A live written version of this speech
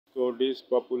Goddess,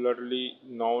 popularly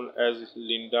known as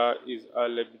Linda, is a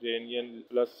Liberian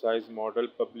plus-size model,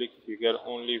 public figure,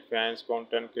 OnlyFans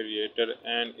content creator,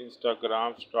 and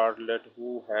Instagram starlet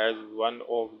who has one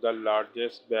of the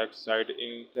largest backsides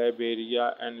in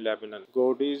Liberia and Lebanon.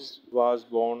 Goddess was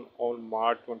born on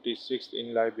March 26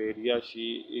 in Liberia. She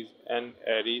is an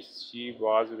heiress. She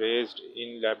was raised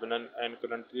in Lebanon and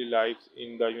currently lives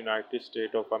in the United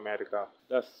States of America.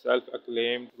 The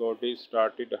self-acclaimed Goddess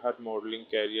started her modeling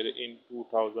career in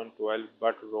 2012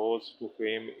 but rose to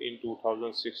fame in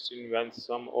 2016 when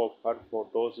some of her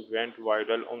photos went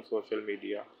viral on social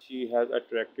media. She has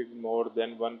attracted more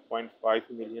than 1.5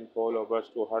 million followers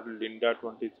to her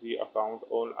Linda23 account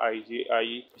on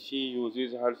IGI. She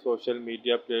uses her social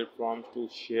media platforms to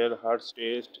share her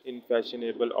taste in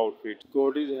fashionable outfits.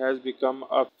 Goddess has become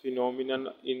a phenomenon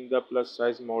in the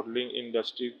plus-size modeling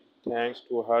industry thanks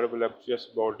to her voluptuous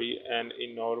body and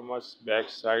enormous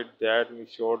backside that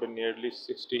measured nearly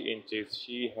 60 inches.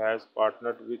 She has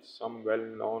partnered with some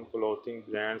well-known clothing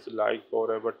brands like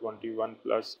Forever 21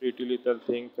 Plus, Pretty Little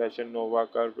Thing, Fashion Nova,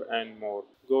 Curve, and more.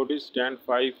 Goddess stands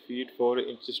 5 feet 4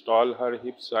 inches tall. Her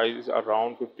hip size is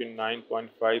around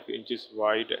 59.5 inches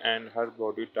wide and her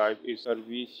body type is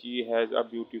curvy. She has a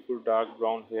beautiful dark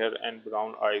brown hair and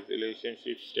brown eyes.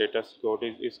 Relationship status: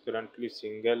 Goddess is currently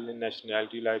single.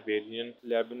 Nationality: Liberian.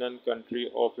 Lebanon.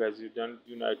 Country of residence: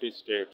 United States.